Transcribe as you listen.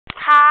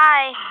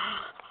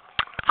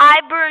Hi,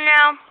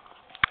 Bruno.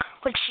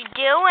 What you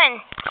doing?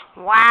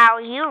 Wow,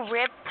 you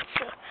ripped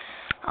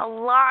a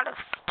lot of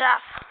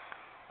stuff.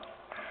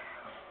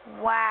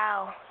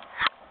 Wow.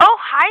 Oh,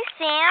 hi,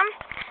 Sam.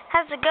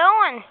 How's it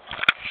going?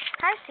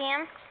 Hi,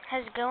 Sam.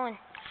 How's it going?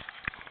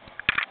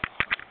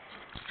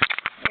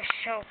 You're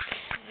so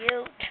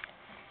cute.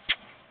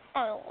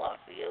 I love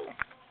you.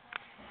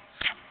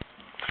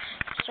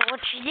 So what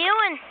you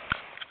doing?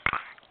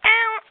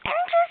 I'm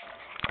just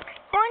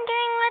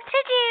wondering what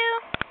to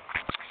do.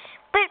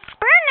 But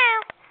Bruno,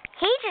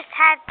 he just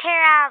had to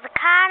tear out the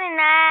cotton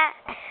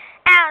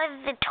out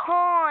of the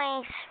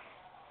toys.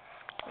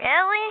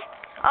 Really?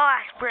 Oh,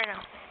 ask Bruno.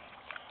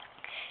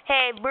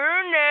 Hey,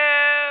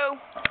 Bruno.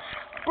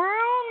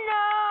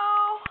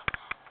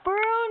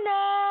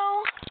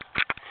 Bruno.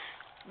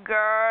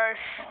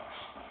 Gosh.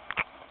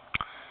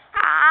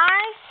 I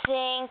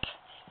think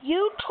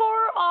you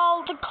tore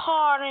all the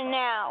cotton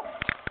out.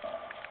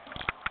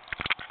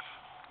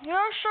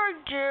 Yes, I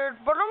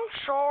did, but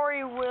I'm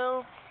sorry,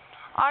 Will.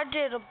 I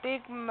did a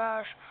big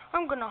mess.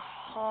 I'm gonna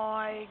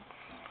hide.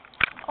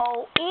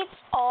 Oh, it's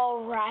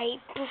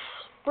alright,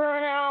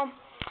 Bruno.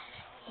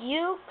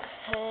 You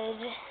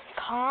could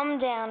calm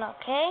down,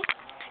 okay?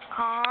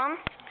 Calm.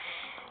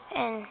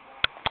 And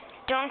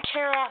don't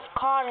tear out the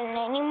cotton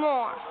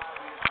anymore.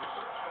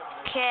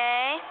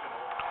 Okay?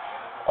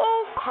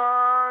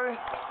 Okay.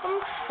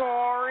 I'm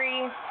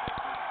sorry.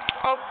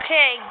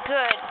 Okay,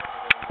 good.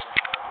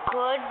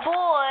 Good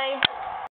boy.